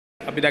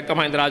අපි දැක්ක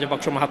මහින්ද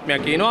රාජපක්ෂ මහත්මයා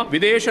කියනවා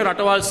විදේශ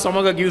රටවල්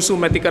සමග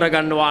ගිවිසුම් ඇති කර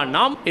ගන්නවා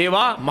නම්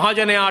ඒවා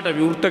මහජනයාට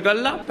විවෘත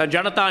කළා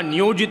ජනතා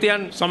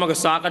නියෝජිතයන් සමග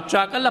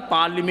සාකච්ඡා කළා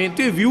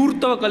පාර්ලිමේන්තුවේ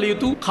විවෘතව කළ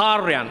යුතු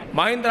කාර්යයන්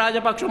මහින්ද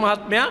රාජපක්ෂ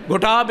මහත්මයා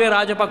ගොටාබේ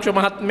රාජපක්ෂ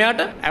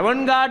මහත්මයාට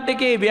ඇවන්ගාඩ්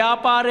එකේ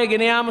ව්‍යාපාරය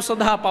ගෙන යාම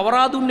සඳහා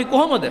පවරා දුන්නේ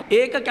කොහොමද?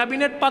 ඒක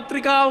කැබිනට්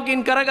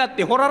පත්‍රිකාවකින්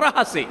කරගත්තේ හොර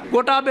රහසේ.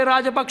 ගොටාබේ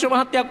රාජපක්ෂ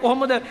මහත්තයා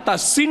කොහොමද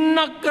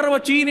සින්නක්කරව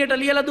චීනයට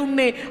ලියලා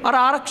දුන්නේ අර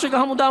ආරක්ෂක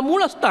හමුදා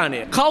මූලස්ථානය?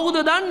 කවුද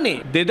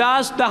දන්නේ?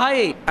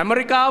 2010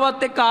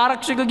 ඇමරිකාවත් එක්ක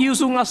ආරක්ෂක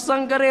ගිවිසුම්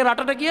අත්සන් කරේ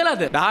රටට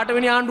කියලාද? 18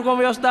 වෙනි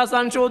ආණ්ඩුක්‍රම ව්‍යවස්ථා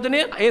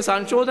සංශෝධනය ඒ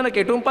සංශෝධන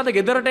කෙටුම්පත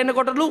ගෙදරට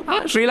එනකොටලු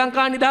ශ්‍රී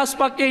ලංකා නිදහස්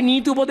පක්ෂයේ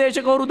නීති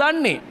උපදේශකවරු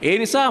දන්නේ. ඒ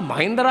නිසා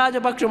මහින්ද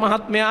රාජපක්ෂ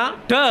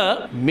මහත්මයාට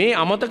මේ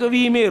අමතක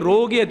වීමේ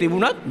රෝගය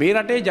තිබුණත් මේ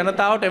රටේ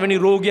ජනතාවට එවැනි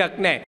රෝගයක්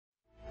නැහැ.